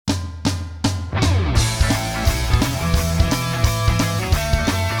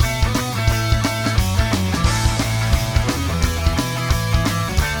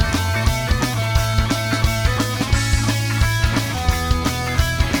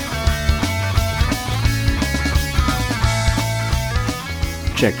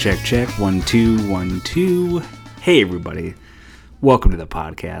Check, check, check. 1, 2, 1, 2. Hey, everybody. Welcome to the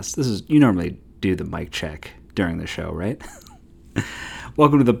podcast. You normally do the mic check during the show, right?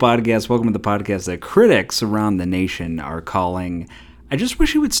 Welcome to the podcast. Welcome to the podcast that critics around the nation are calling, I just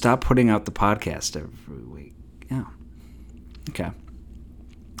wish you would stop putting out the podcast every week. Yeah. Okay.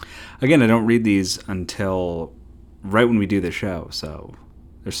 Again, I don't read these until right when we do the show, so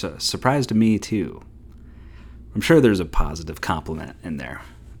there's a surprise to me, too. I'm sure there's a positive compliment in there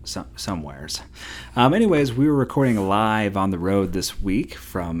somewheres. Anyways, we were recording live on the road this week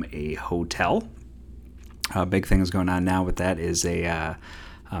from a hotel. Big thing is going on now with that is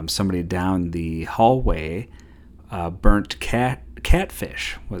somebody down the hallway burnt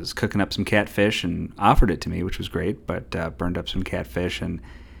catfish, was cooking up some catfish and offered it to me, which was great, but burned up some catfish, and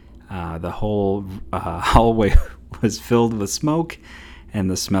the whole hallway was filled with smoke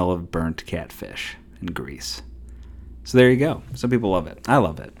and the smell of burnt catfish and grease. So there you go. Some people love it. I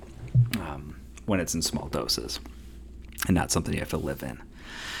love it when it's in small doses and not something you have to live in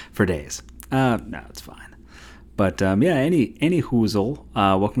for days. No, it's fine. But yeah, any hoozle,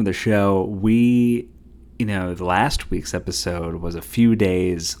 welcome to the show. The last week's episode was a few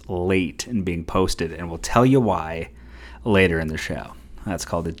days late in being posted, and we'll tell you why later in the show. That's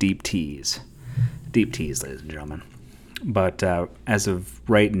called a deep tease. Deep tease, ladies and gentlemen. But as of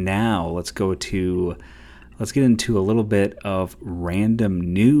right now, let's get into a little bit of random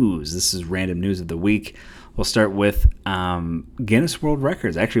news. This is random news of the week. We'll start with Guinness World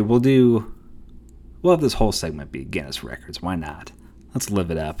Records. Actually, we'll have this whole segment be Guinness Records. Why not? Let's live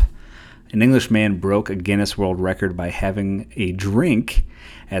it up. An English man broke a Guinness World Record by having a drink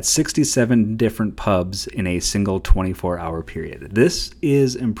at 67 different pubs in a single 24-hour period. This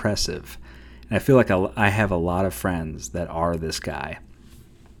is impressive. And I feel like I have a lot of friends that are this guy.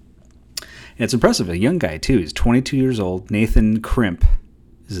 And it's impressive. A young guy, too. He's 22 years old. Nathan Crimp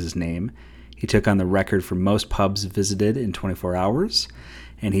is his name. He took on the record for most pubs visited in 24 hours,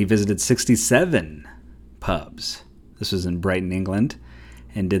 and he visited 67 pubs. This was in Brighton, England,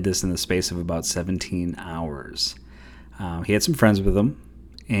 and did this in the space of about 17 hours. He had some friends with him,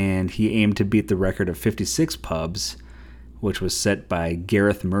 and he aimed to beat the record of 56 pubs, which was set by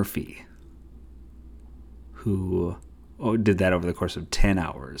Gareth Murphy, who did that over the course of 10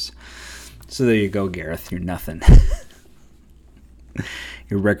 hours. So there you go, Gareth. You're nothing.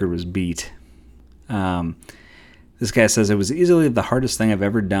 Your record was beat. This guy says, it was easily the hardest thing I've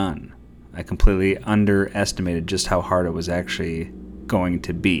ever done. I completely underestimated just how hard it was actually going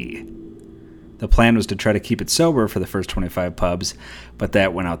to be. The plan was to try to keep it sober for the first 25 pubs, but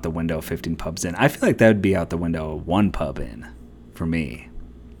that went out the window 15 pubs in. I feel like that would be out the window one pub in for me.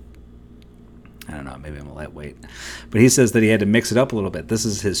 I don't know, maybe I'm a lightweight. But he says that he had to mix it up a little bit. This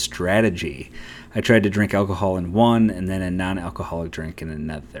is his strategy. I tried to drink alcohol in one and then a non-alcoholic drink in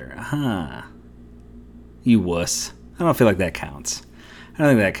another. You wuss. I don't feel like that counts. I don't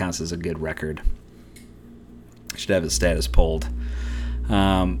think that counts as a good record. Should have his status pulled.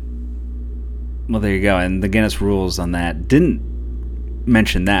 Well, there you go. And the Guinness rules on that didn't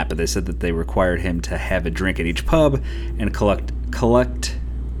mention that, but they said that they required him to have a drink at each pub and collect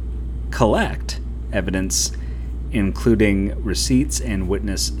evidence, including receipts and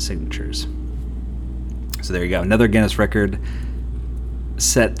witness signatures. So there you go. Another Guinness record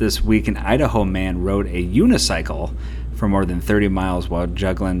set this week. An Idaho man rode a unicycle for more than 30 miles while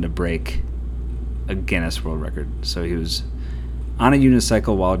juggling to break a Guinness World Record. So he was on a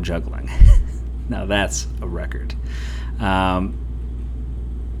unicycle while juggling. Now that's a record.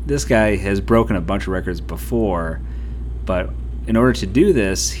 This guy has broken a bunch of records before, but in order to do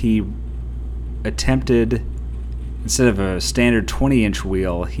this, he attempted, instead of a standard 20-inch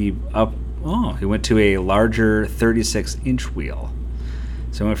wheel, he went to a larger 36-inch wheel.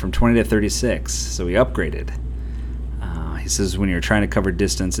 So he went from 20 to 36, so he upgraded. He says when you're trying to cover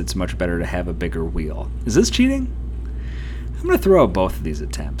distance, it's much better to have a bigger wheel. Is this cheating? I'm going to throw out both of these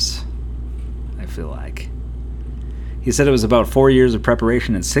attempts, I feel like. He said it was about 4 years of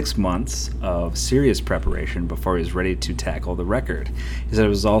preparation and 6 months of serious preparation before he was ready to tackle the record. He said it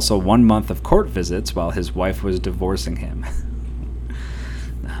was also 1 month of court visits while his wife was divorcing him.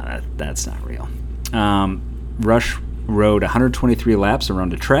 That's not real. Rush rode 123 laps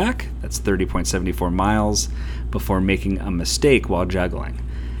around a track, that's 30.74 miles, before making a mistake while juggling.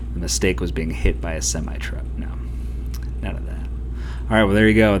 The mistake was being hit by a semi-truck. No, none of that. All right, well, there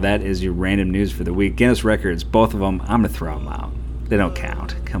you go. That is your random news for the week. Guinness records, both of them, I'm going to throw them out. They don't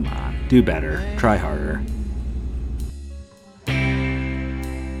count. Come on. Do better. Try harder.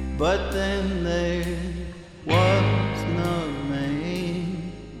 But then there was no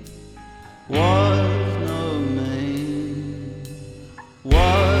name. Was no name.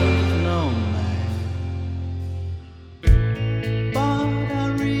 Was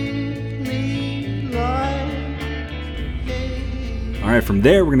right, from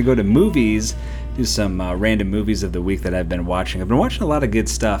there, we're going to go to movies, do some random movies of the week that I've been watching. I've been watching a lot of good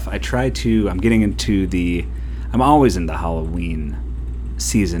stuff. I'm always in the Halloween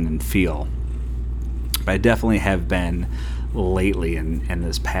season and feel. But I definitely have been lately in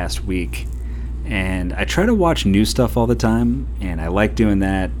this past week. And I try to watch new stuff all the time, and I like doing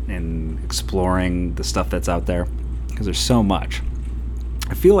that and exploring the stuff that's out there because there's so much.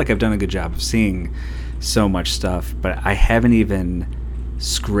 I feel like I've done a good job of seeing so much stuff, but I haven't even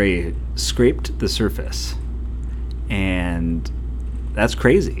scraped the surface. And that's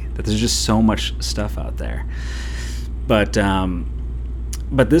crazy that there's just so much stuff out there. But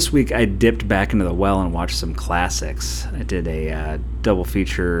this week I dipped back into the well and watched some classics. I did a double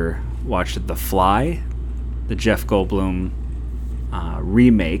feature, watched The Fly, the Jeff Goldblum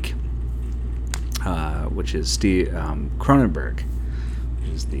remake, which is Steve Cronenberg, which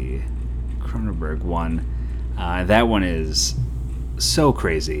is the Cronenberg one. That one is so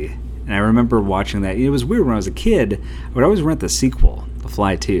crazy. And I remember watching that. It was weird when I was a kid. I would always rent the sequel, The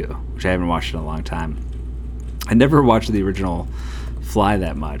Fly 2, which I haven't watched in a long time. I never watched the original Fly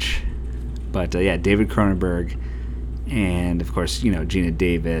that much. But yeah, David Cronenberg and, of course, Gina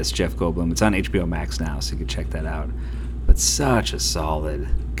Davis, Jeff Goldblum. It's on HBO Max now, so you can check that out. But such a solid,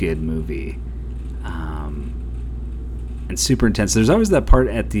 good movie. And super intense. There's always that part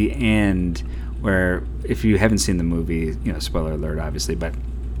at the end where, if you haven't seen the movie, spoiler alert, obviously, but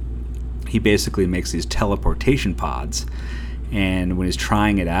he basically makes these teleportation pods, and when he's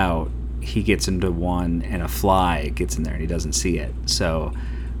trying it out, he gets into one, and a fly gets in there, and he doesn't see it. So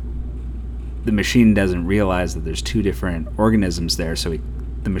the machine doesn't realize that there's two different organisms there, so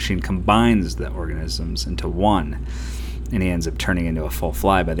the machine combines the organisms into one, and he ends up turning into a full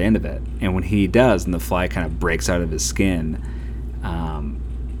fly by the end of it. And when he does, and the fly kind of breaks out of his skin,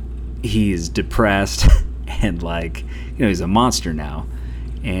 he's depressed and he's a monster now.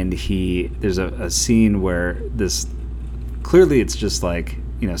 And there's a scene where clearly it's just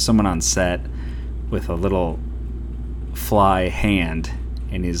someone on set with a little fly hand,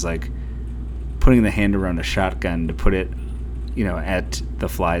 and he's putting the hand around a shotgun to put it, at the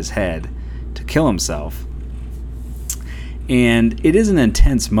fly's head to kill himself. And it is an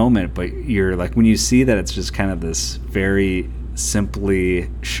intense moment, but you're when you see that it's just kind of this very simply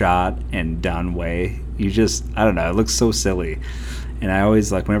shot and done way, I don't know, it looks so silly. And I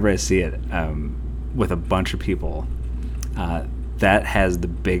always whenever I see it with a bunch of people, that has the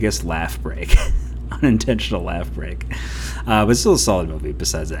biggest laugh break, unintentional laugh break. But still a solid movie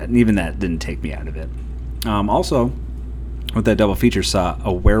besides that, and even that didn't take me out of it. Also, with that double feature, saw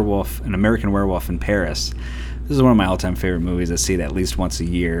an American Werewolf in Paris. This is one of my all-time favorite movies. I see it at least once a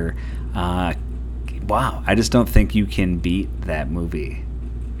year. Wow, I just don't think you can beat that movie.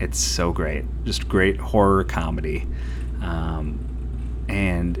 It's so great. Just great horror comedy.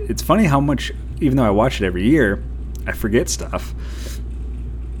 And it's funny how much, even though I watch it every year, I forget stuff.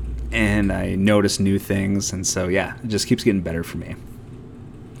 And I notice new things. And so, yeah, it just keeps getting better for me.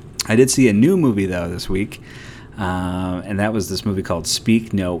 I did see a new movie, though, this week. And that was this movie called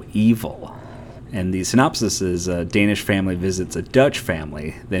Speak No Evil. And the synopsis is a Danish family visits a Dutch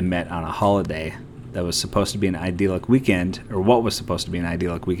family they met on a holiday that was supposed to be an idyllic weekend, or what was supposed to be an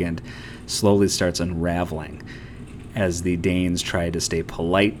idyllic weekend, slowly starts unraveling as the Danes try to stay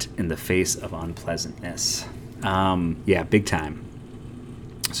polite in the face of unpleasantness. Yeah, big time.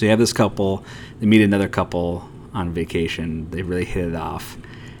 So you have this couple, they meet another couple on vacation, they really hit it off,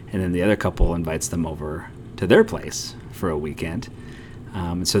 and then the other couple invites them over to their place for a weekend.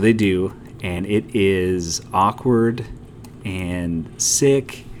 And so they do, and it is awkward and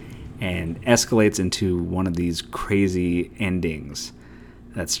sick and escalates into one of these crazy endings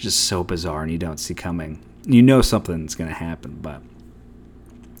that's just so bizarre and you don't see coming. You know something's going to happen, but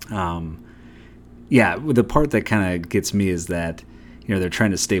yeah, the part that kind of gets me is that they're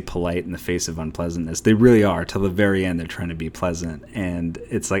trying to stay polite in the face of unpleasantness. They really are. Till the very end, they're trying to be pleasant, and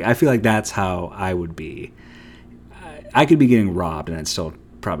it's I feel like that's how I would be. I could be getting robbed, and I'd still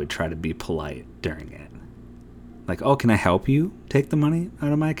probably try to be polite during it. Oh, can I help you take the money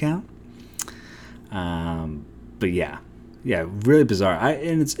out of my account? But yeah, really bizarre.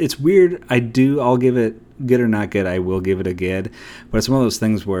 And it's weird. I'll give it good or not good. I will give it a good, but it's one of those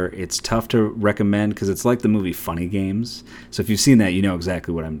things where it's tough to recommend because it's like the movie Funny Games. So if you've seen that, you know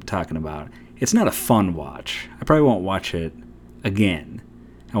exactly what I'm talking about. It's not a fun watch. I probably won't watch it again.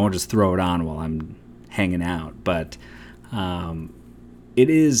 I won't just throw it on while I'm hanging out, but it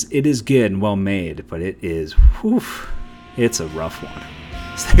is good and well made, but it is, it's a rough one.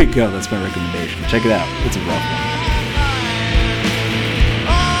 So there you go. That's my recommendation. Check it out. It's a rough one.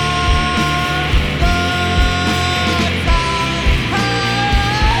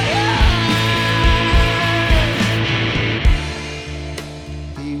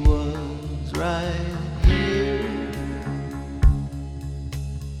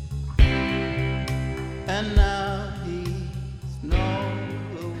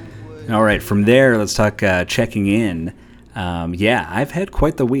 All right, from there, let's talk checking in. Yeah, I've had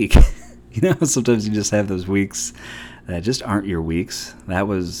quite the week. Sometimes you just have those weeks that just aren't your weeks. That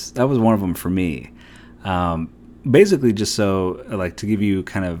was one of them for me. Basically, just so like to give you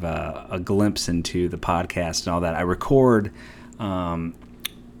kind of a glimpse into the podcast and all that. I record on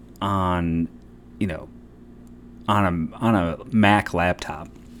a Mac laptop,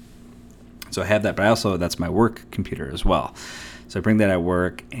 so I have that. But that's my work computer as well. So I bring that at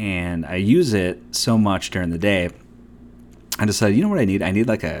work, and I use it so much during the day. I decided, you know what I need? I need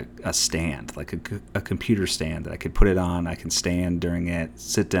like a stand, like a computer stand that I could put it on. I can stand during it,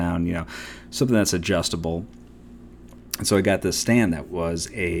 sit down, something that's adjustable. And so I got this stand that was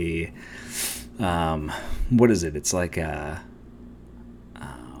a, what is it? It's like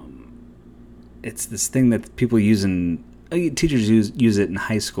it's this thing that people use teachers use it in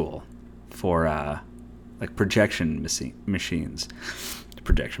high school for like projection machines.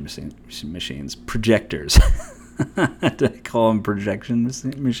 Projectors. Did I call them projection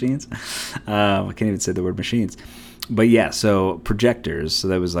machines? I can't even say the word machines. But yeah, so projectors. So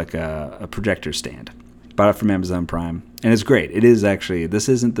that was like a projector stand. Bought it from Amazon Prime. And it's great. It is actually, this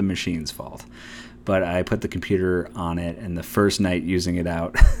isn't the machine's fault. But I put the computer on it, and the first night using it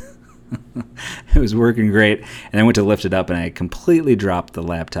out, it was working great. And I went to lift it up, and I completely dropped the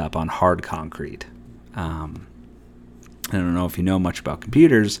laptop on hard concrete. I don't know if you know much about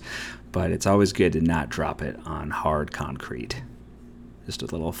computers, but it's always good to not drop it on hard concrete. Just a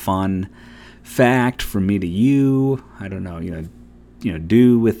little fun fact from me to you. I don't know,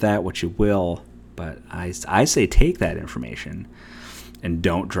 do with that what you will, but I say take that information and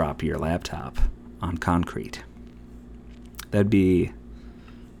don't drop your laptop on concrete. That'd be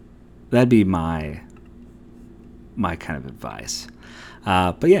my kind of advice.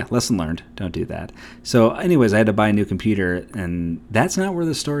 But yeah, lesson learned. Don't do that. So anyways, I had to buy a new computer, and that's not where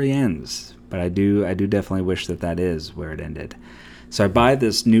the story ends. But I do definitely wish that is where it ended. So I buy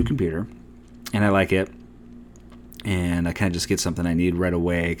this new computer, and I like it. And I kind of just get something I need right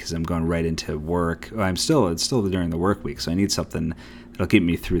away because I'm going right into work. It's still during the work week, so I need something that'll get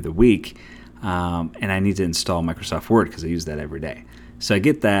me through the week. And I need to install Microsoft Word because I use that every day. So I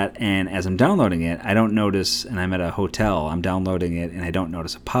get that, and as I'm downloading it, I don't notice, and I'm at a hotel, I'm downloading it, and I don't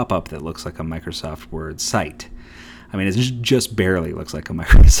notice a pop-up that looks like a Microsoft Word site. I mean, it just barely looks like a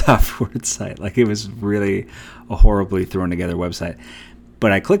Microsoft Word site. Like, it was really a horribly thrown together website.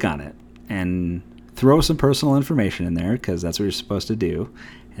 But I click on it and throw some personal information in there, because that's what you're supposed to do,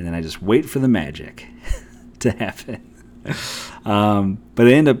 and then I just wait for the magic to happen. But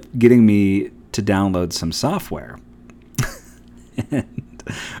it ended up getting me to download some software. And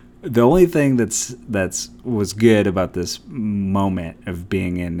the only thing that's was good about this moment of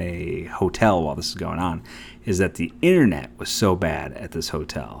being in a hotel while this is going on is that the internet was so bad at this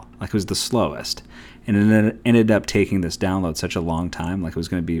hotel. Like, it was the slowest. And it ended up taking this download such a long time, like it was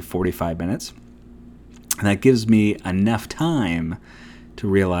going to be 45 minutes. And that gives me enough time to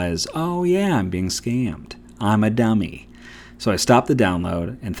realize, oh yeah, I'm being scammed. I'm a dummy. So I stopped the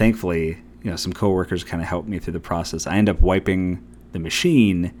download, and thankfully, some coworkers kind of helped me through the process. I end up wiping the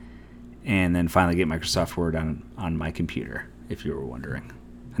machine and then finally get Microsoft Word on my computer, if you were wondering.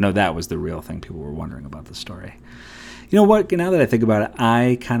 I know that was the real thing people were wondering about the story. You know what? Now that I think about it,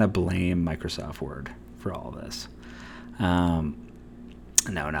 I kind of blame Microsoft Word for all this. No,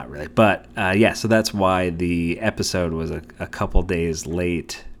 not really. But yeah, so that's why the episode was a couple days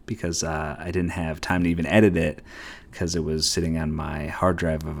late, because I didn't have time to even edit it, because it was sitting on my hard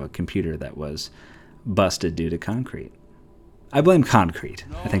drive of a computer that was busted due to concrete. I blame concrete.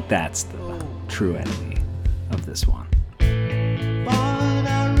 I think that's the true enemy of this one. But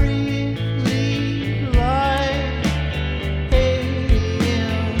I really like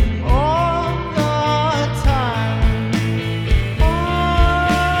him all the time.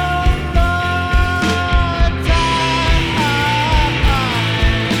 All the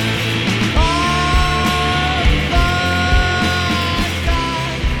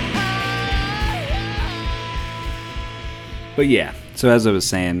But yeah, so as I was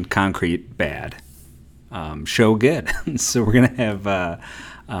saying, concrete bad, show good. So we're going to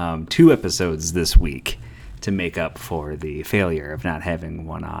have 2 episodes this week to make up for the failure of not having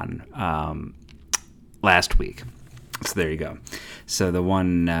one on last week. So there you go. So the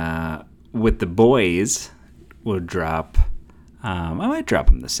one with the boys will drop. I might drop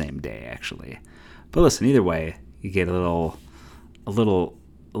them the same day, actually. But listen, either way, you get a little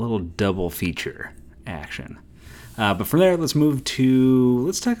double feature action. But from there, let's do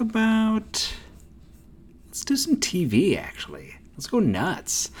some TV, actually. Let's go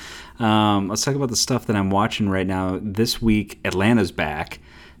nuts. Let's talk about the stuff that I'm watching right now. This week, Atlanta's back.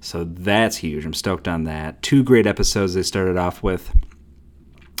 So that's huge. I'm stoked on that. 2 great episodes they started off with.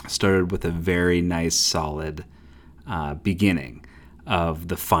 Started with a very nice, solid beginning of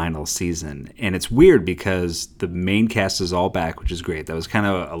the final season. And it's weird because the main cast is all back, which is great. That was kind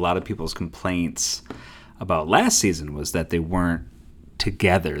of a lot of people's complaints about last season, was that they weren't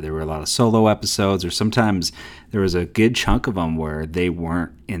together. There were a lot of solo episodes, or sometimes there was a good chunk of them where they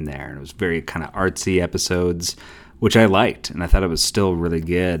weren't in there. And it was very kind of artsy episodes, which I liked. And I thought it was still really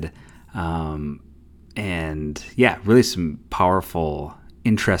good. And yeah, really some powerful,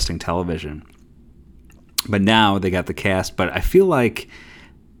 interesting television. But now they got the cast, but I feel like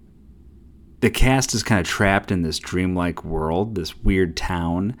the cast is kind of trapped in this dreamlike world, this weird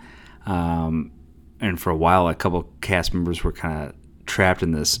town. And for a while, a couple cast members were kind of trapped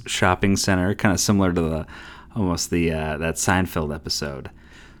in this shopping center, kind of similar to that Seinfeld episode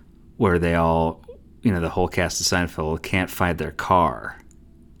where they all, the whole cast of Seinfeld can't find their car.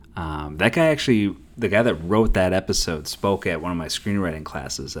 That guy actually, the guy that wrote that episode, spoke at one of my screenwriting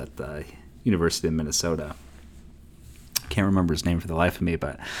classes at the University of Minnesota. Can't remember his name for the life of me,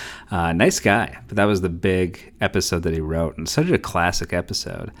 but nice guy. But that was the big episode that he wrote, and such a classic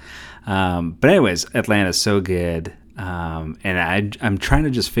episode. But anyways, Atlanta's so good, and I'm trying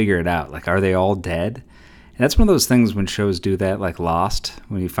to just figure it out. Like, are they all dead? And that's one of those things when shows do that, like Lost,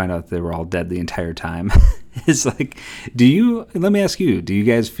 when you find out they were all dead the entire time. It's like, let me ask you, do you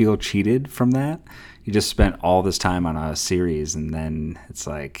guys feel cheated from that? You just spent all this time on a series, and then it's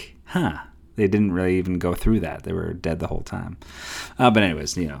like, they didn't really even go through that. They were dead the whole time. But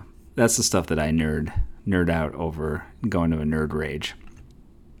anyways, that's the stuff that I nerd out over, going to a nerd rage.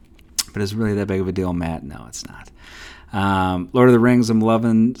 But is it really that big of a deal, Matt? No, it's not. Lord of the Rings, I'm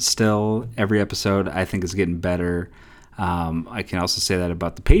loving still. Every episode I think is getting better. I can also say that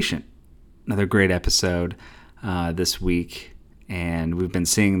about The Patient. Another great episode this week. And we've been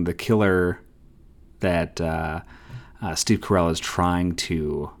seeing the killer that Steve Carell is trying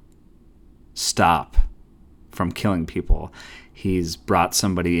to stop from killing people. He's brought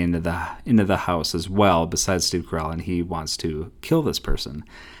somebody into the house as well besides Steve Carell, and he wants to kill this person.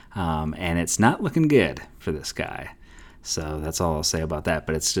 And it's not looking good for this guy. So that's all I'll say about that.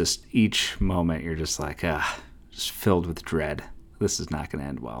 But it's just each moment you're just like, just filled with dread. This is not going to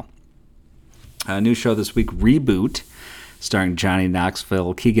end well. A new show this week, Reboot, starring Johnny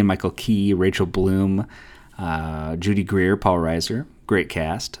Knoxville, Keegan-Michael Key, Rachel Bloom, Judy Greer, Paul Reiser. Great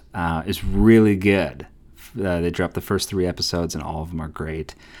cast. Is really good. They dropped the first 3 episodes, and all of them are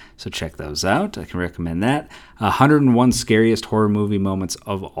great. So check those out. I can recommend that. 101 Scariest Horror Movie Moments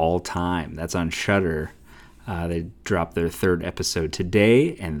of All Time. That's on Shudder. They dropped their 3rd episode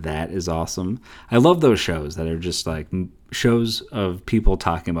today, and that is awesome. I love those shows that are just like shows of people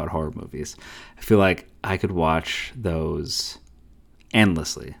talking about horror movies. I feel like I could watch those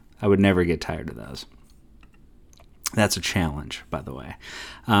endlessly. I would never get tired of those. That's a challenge, by the way.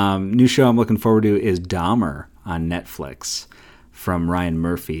 New show I'm looking forward to is Dahmer on Netflix from Ryan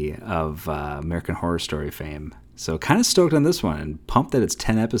Murphy of American Horror Story fame. So kind of stoked on this one and pumped that it's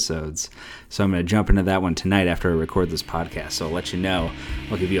 10 episodes. So I'm going to jump into that one tonight after I record this podcast. So I'll let you know.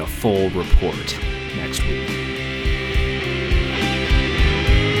 I'll give you a full report next week.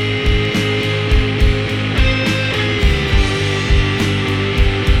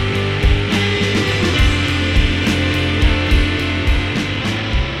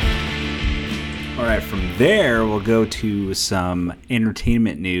 From there, we'll go to some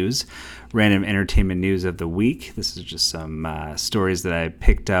entertainment news, random entertainment news of the week. This is just some stories that I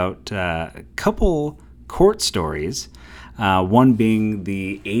picked out, a couple court stories, one being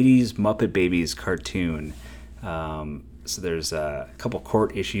the 80s Muppet Babies cartoon. So there's a couple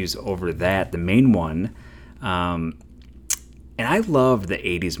court issues over that. The main one, and I loved the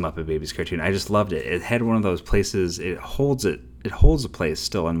 80s Muppet Babies cartoon. I just loved it. It had one of those places, it holds a place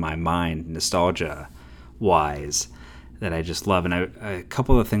still in my mind, nostalgia-wise, that I just love. And a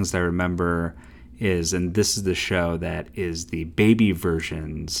couple of things that I remember is, and this is the show that is the baby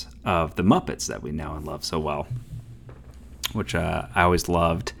versions of the Muppets that we know and love so well, which I always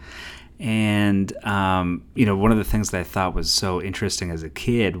loved. And, one of the things that I thought was so interesting as a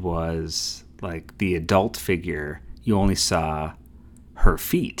kid was, like, the adult figure, you only saw her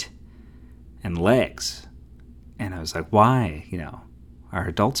feet and legs. And I was like, why? Are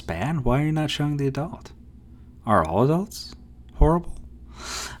adults bad? Why are you not showing the adult? Are all adults horrible?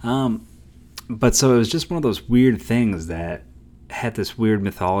 But so it was just one of those weird things that had this weird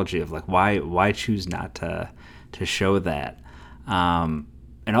mythology of like, why choose not to show that? And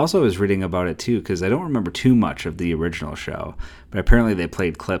also I was reading about it too, because I don't remember too much of the original show, but apparently they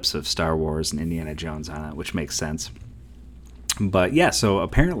played clips of Star Wars and Indiana Jones on it, which makes sense. But yeah, so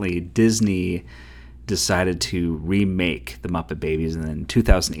apparently Disney decided to remake the Muppet Babies, and then in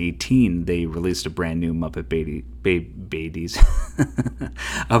 2018 they released a brand new Muppet Babies,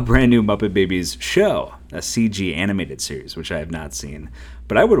 a brand new Muppet Babies show, a CG animated series, which I have not seen,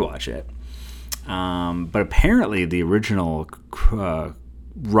 but I would watch it. But apparently the original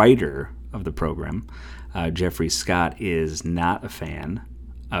writer of the program, Jeffrey Scott, is not a fan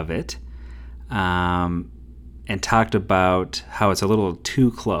of it, and talked about how it's a little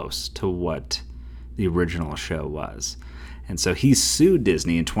too close to what the original show was. And so he sued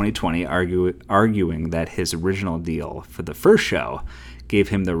Disney in 2020, arguing that his original deal for the first show gave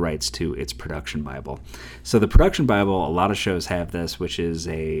him the rights to its production Bible. So the production Bible, a lot of shows have this, which is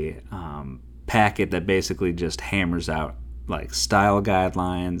a packet that basically just hammers out like style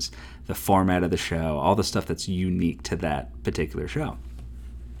guidelines, the format of the show, all the stuff that's unique to that particular show.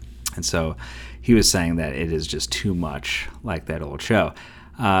 And so he was saying that it is just too much like that old show.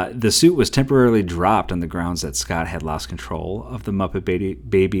 The suit was temporarily dropped on the grounds that Scott had lost control of the Muppet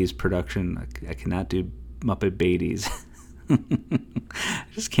Babies production. I cannot do Muppet Babies. I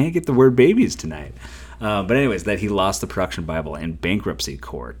just can't get the word babies tonight. But anyways, that he lost the production Bible in bankruptcy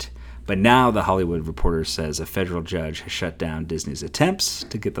court. But now the Hollywood Reporter says a federal judge has shut down Disney's attempts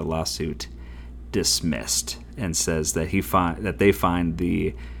to get the lawsuit dismissed, and says that they find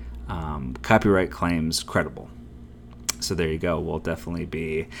the copyright claims credible. So there you go. We'll definitely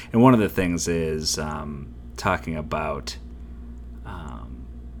be. And one of the things is talking about,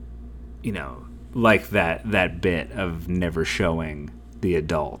 like that bit of never showing the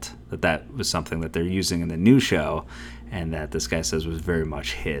adult, that was something that they're using in the new show, and that this guy says was very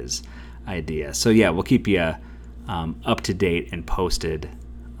much his idea. So yeah, we'll keep you up to date and posted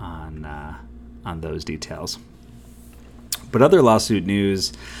on those details. But other lawsuit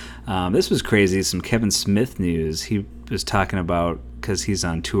news. This was crazy. Some Kevin Smith news. He was talking about, because he's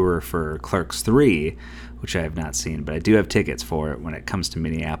on tour for Clerks 3, which I have not seen, but I do have tickets for it when it comes to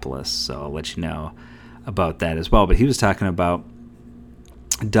Minneapolis, so I'll let you know about that as well. But he was talking about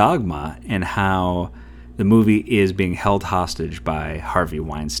Dogma and how the movie is being held hostage by Harvey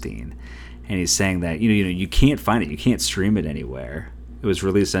Weinstein. And he's saying that you can't find it, you can't stream it anywhere. It was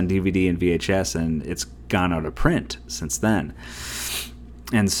released on DVD and VHS, and it's gone out of print since then.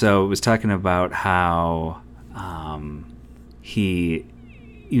 And so it was talking about how he,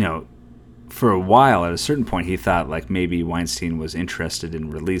 for a while, at a certain point, he thought like maybe Weinstein was interested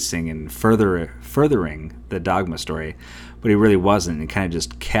in releasing and furthering the Dogma story, but he really wasn't. He kind of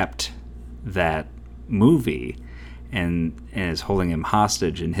just kept that movie and is holding him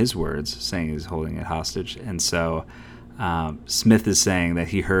hostage, in his words, saying he's holding it hostage. And so Smith is saying that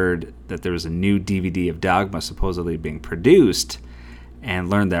he heard that there was a new DVD of Dogma supposedly being produced,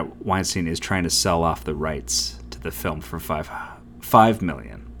 and learned that Weinstein is trying to sell off the rights to the film for $5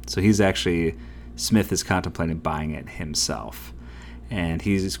 million. So Smith is contemplating buying it himself. And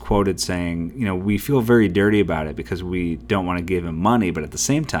he's quoted saying, we feel very dirty about it because we don't want to give him money, but at the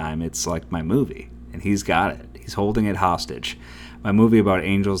same time, it's like my movie, and he's got it. He's holding it hostage. My movie about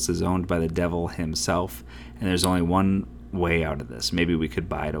angels is owned by the devil himself, and there's only one way out of this. Maybe we could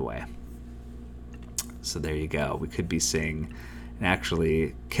buy it away. So there you go. We could be seeing an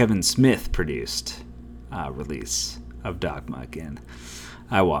actually Kevin Smith produced release of Dogma again.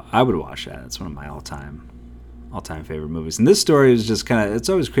 I would watch that. It's one of my all-time favorite movies. And this story is just kind of, it's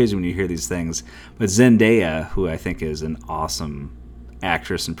always crazy when you hear these things. But Zendaya, who I think is an awesome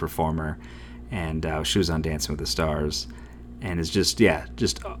actress and performer, and she was on Dancing with the Stars, and is just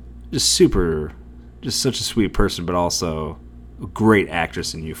super, just such a sweet person, but also a great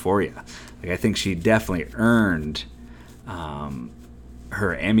actress in Euphoria. Like, I think she definitely earned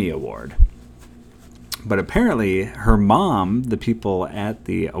her Emmy Award. But apparently her mom, the people at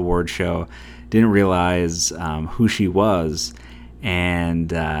the award show, didn't realize who she was,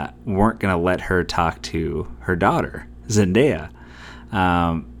 and weren't going to let her talk to her daughter, Zendaya,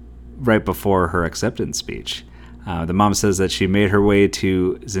 right before her acceptance speech. The mom says that she made her way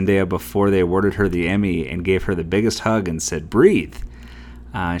to Zendaya before they awarded her the Emmy and gave her the biggest hug and said, "Breathe."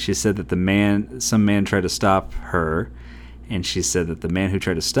 She said that some man tried to stop her, and she said that the man who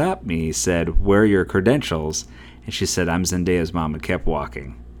tried to stop me said, "Where are your credentials?" And she said, "I'm Zendaya's mom," and kept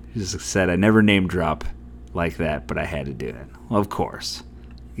walking. She just said, "I never name drop like that, but I had to do it." Well, of course.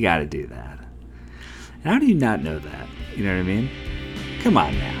 You got to do that. And how do you not know that? You know what I mean? Come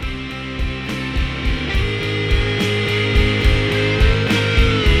on now.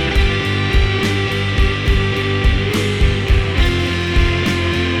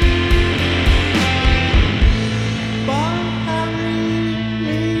 But I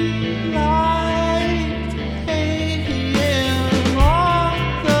really liked AM.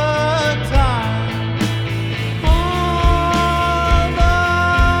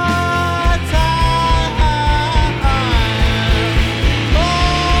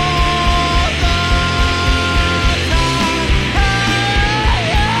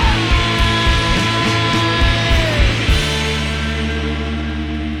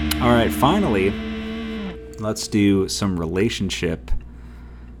 finally, let's do some relationship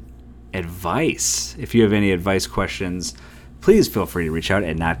advice. If you have any advice questions, please feel free to reach out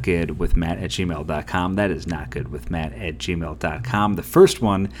at notgoodwithmatt@gmail.com. That is notgoodwithmatt@gmail.com. The first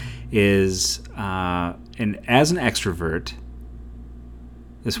one is, and as an extrovert,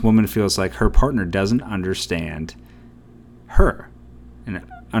 this woman feels like her partner doesn't understand her and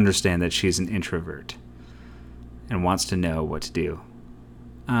understand that she's an introvert and wants to know what to do.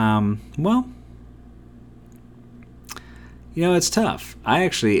 Well, it's tough. I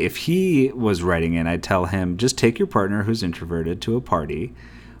actually, if he was writing in, I'd tell him, just take your partner who's introverted to a party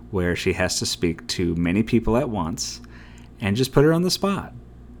where she has to speak to many people at once and just put her on the spot.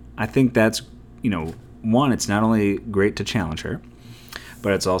 I think that's, one, it's not only great to challenge her,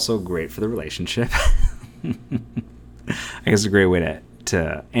 but it's also great for the relationship. I guess it's a great way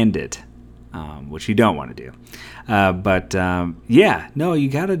to end it, which you don't want to do. You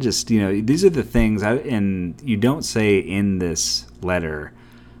got to just, these are the things, and you don't say in this letter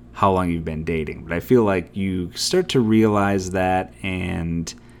how long you've been dating, but I feel like you start to realize that,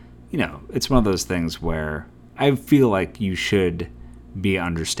 and, it's one of those things where I feel like you should be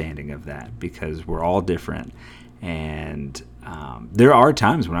understanding of that because we're all different, and there are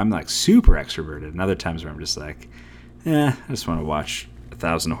times when I'm like super extroverted and other times where I'm just like, I just want to watch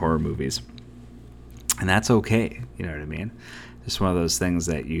 1,000 horror movies. And that's okay, you know what I mean? Just one of those things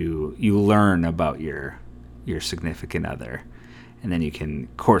that you learn about your significant other, and then you can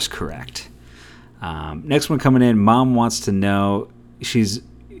course correct. Next one coming in, mom wants to know, she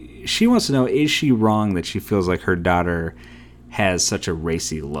wants to know, is she wrong that she feels like her daughter has such a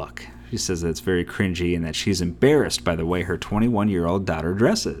racy look? She says that it's very cringy and that she's embarrassed by the way her 21-year-old daughter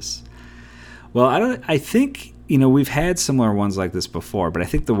dresses. Well, I think, we've had similar ones like this before, but I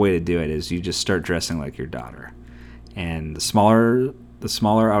think the way to do it is you just start dressing like your daughter. And the smaller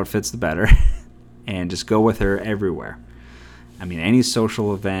outfits, the better. And just go with her everywhere. I mean, any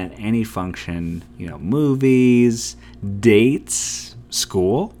social event, any function, movies, dates,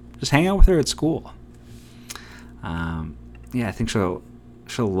 school. Just hang out with her at school. I think she'll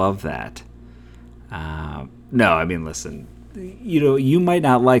love that. No, I mean, listen. You might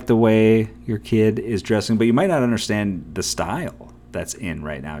not like the way your kid is dressing, but you might not understand the style that's in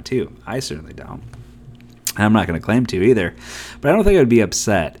right now, too. I certainly don't. And I'm not going to claim to either. But I don't think I would be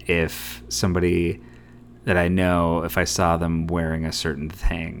upset if somebody that I know, if I saw them wearing a certain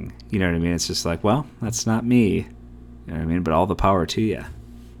thing. You know what I mean? It's just like, well, that's not me. You know what I mean? But all the power to you.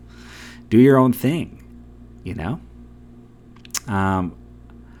 Do your own thing,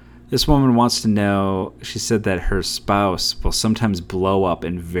 This woman wants to know, she said that her spouse will sometimes blow up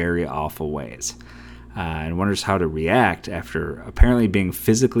in very awful ways and wonders how to react after apparently being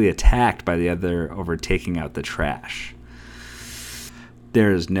physically attacked by the other over taking out the trash.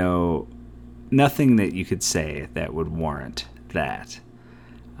 There is nothing that you could say that would warrant that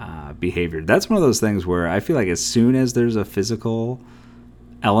behavior. That's one of those things where I feel like as soon as there's a physical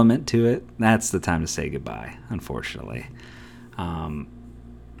element to it, that's the time to say goodbye, unfortunately. I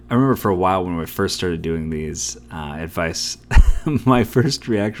remember for a while when we first started doing these advice, my first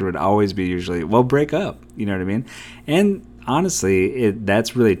reaction would always be usually, well, break up. You know what I mean? And honestly,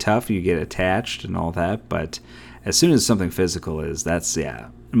 that's really tough. You get attached and all that. But as soon as something physical is,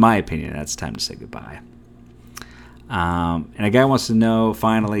 in my opinion, that's time to say goodbye. And a guy wants to know,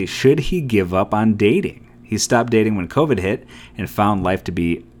 finally, should he give up on dating? He stopped dating when COVID hit and found life to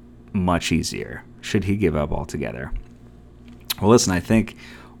be much easier. Should he give up altogether? Well, listen, I think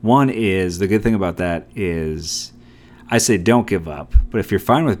one is, the good thing about that is, I say don't give up. But if you're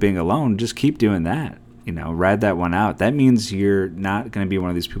fine with being alone, just keep doing that. Ride that one out. That means you're not going to be one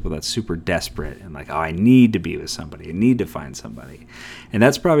of these people that's super desperate and like, oh, I need to be with somebody. I need to find somebody. And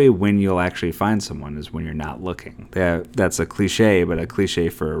that's probably when you'll actually find someone, is when you're not looking. That's a cliche, but a cliche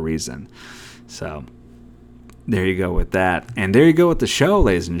for a reason. So there you go with that. And there you go with the show,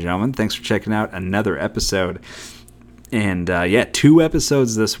 ladies and gentlemen. Thanks for checking out another episode. And 2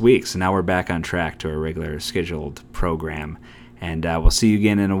 episodes this week. So now we're back on track to our regular scheduled program. And we'll see you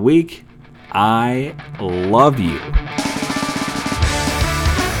again in a week. I love you.